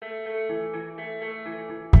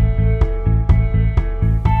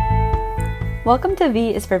Welcome to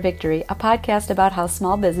V is for Victory, a podcast about how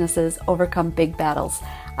small businesses overcome big battles.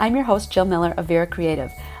 I'm your host, Jill Miller of Vera Creative,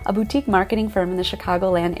 a boutique marketing firm in the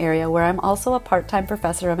Chicagoland area where I'm also a part-time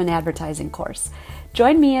professor of an advertising course.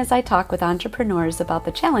 Join me as I talk with entrepreneurs about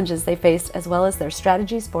the challenges they face as well as their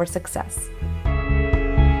strategies for success.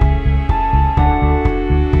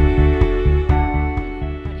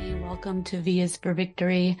 Welcome to V is for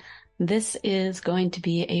Victory. This is going to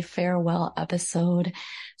be a farewell episode.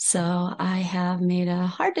 So I have made a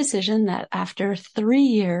hard decision that after 3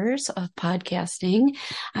 years of podcasting,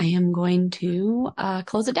 I am going to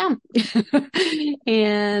close it down.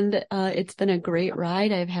 And it's been a great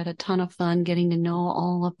ride. I've had a ton of fun getting to know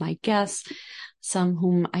all of my guests, some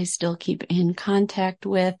whom I still keep in contact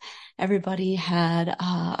with. Everybody had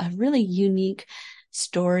a really unique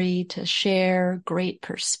story to share, great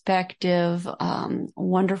perspective,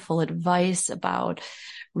 wonderful advice about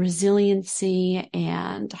resiliency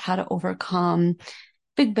and how to overcome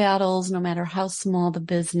big battles, no matter how small the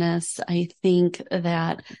business. I think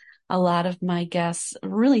that a lot of my guests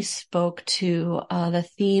really spoke to the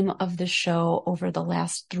theme of the show over the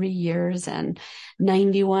last 3 years and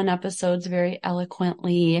 91 episodes very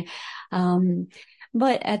eloquently.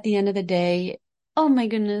 But at the end of the day, oh my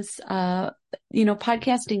goodness,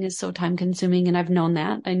 podcasting is so time consuming, and I've known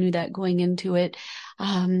that. I knew that going into it.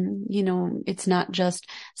 It's not just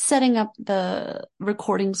setting up the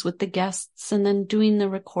recordings with the guests and then doing the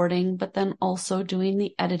recording, but then also doing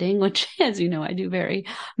the editing, which, as you know, I do very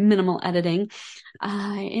minimal editing.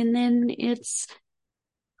 And then it's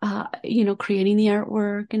creating the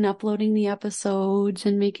artwork and uploading the episodes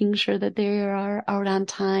and making sure that they are out on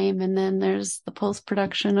time. And then there's the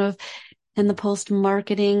post-production and the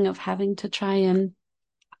post-marketing of having to try and,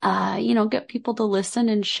 get people to listen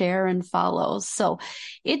and share and follow. So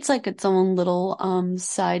it's like its own little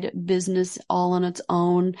side business all on its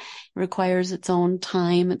own. It requires its own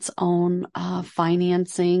time, its own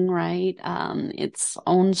financing, right? Its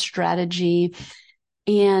own strategy.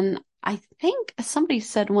 And I think somebody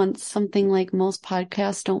said once something like most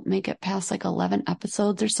podcasts don't make it past like 11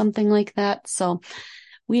 episodes or something like that. So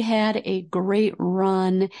we had a great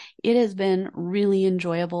run. It has been really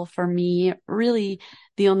enjoyable for me. Really,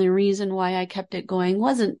 the only reason why I kept it going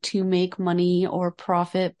wasn't to make money or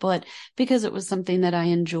profit, but because it was something that I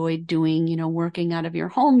enjoyed doing, working out of your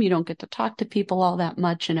home. You don't get to talk to people all that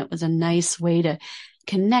much, and it was a nice way to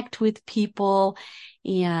connect with people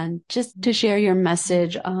and just to share your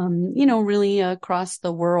message, really across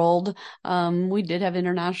the world. We did have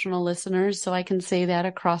international listeners, so I can say that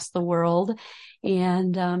across the world.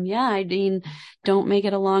 And, don't make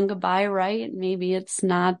it a long goodbye, right? Maybe it's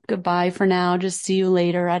not goodbye for now. Just see you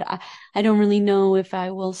later. I don't really know if I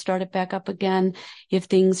will start it back up again, if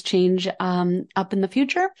things change, up in the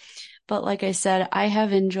future. But like I said, I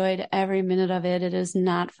have enjoyed every minute of it. It is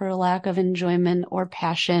not for a lack of enjoyment or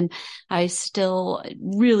passion. I still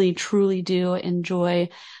really, truly do enjoy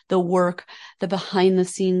the work, the behind the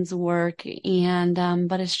scenes work. And,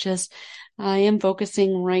 but it's just, I am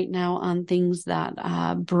focusing right now on things that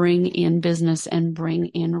bring in business and bring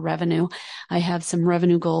in revenue. I have some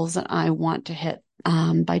revenue goals that I want to hit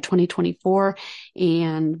by 2024.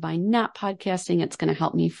 And by not podcasting, it's going to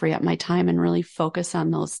help me free up my time and really focus on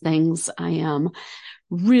those things. I am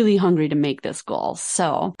really hungry to make this goal.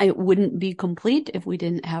 So it wouldn't be complete if we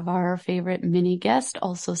didn't have our favorite mini guest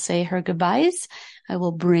also say her goodbyes. I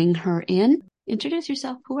will bring her in. Introduce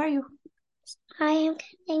yourself. Who are you? Hi, I'm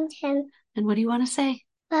Kennington. And what do you want to say?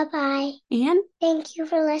 Bye-bye. And? Thank you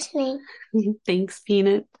for listening. Thanks,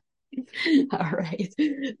 Peanut. All right.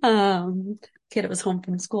 Kid was home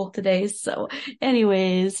from school today. So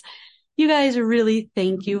anyways, you guys really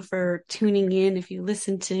thank you for tuning in. If you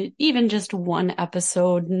listen to even just one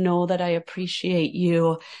episode, know that I appreciate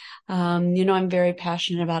you. I'm very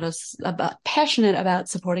passionate about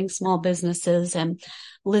supporting small businesses, and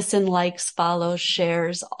listen, likes, follows,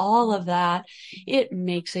 shares, all of that. It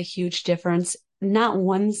makes a huge difference. Not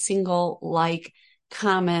one single like,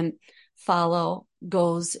 comment, follow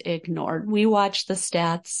goes ignored. We watch the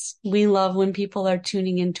stats. We love when people are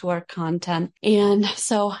tuning into our content. And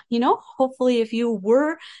so, hopefully if you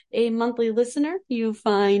were a monthly listener, you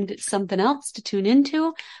find something else to tune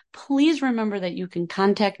into. Please remember that you can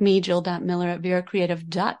contact me,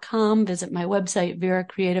 jill.miller@veracreative.com. Visit my website,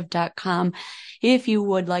 veracreative.com. If you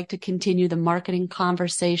would like to continue the marketing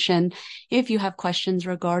conversation, if you have questions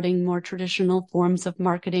regarding more traditional forms of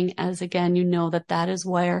marketing, as again, that is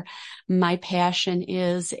where my passion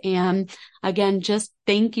is. And again, just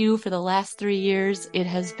thank you for the last 3 years. It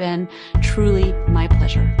has been truly my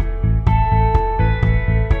pleasure.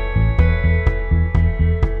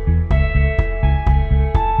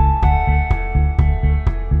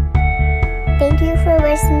 you for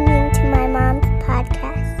listening.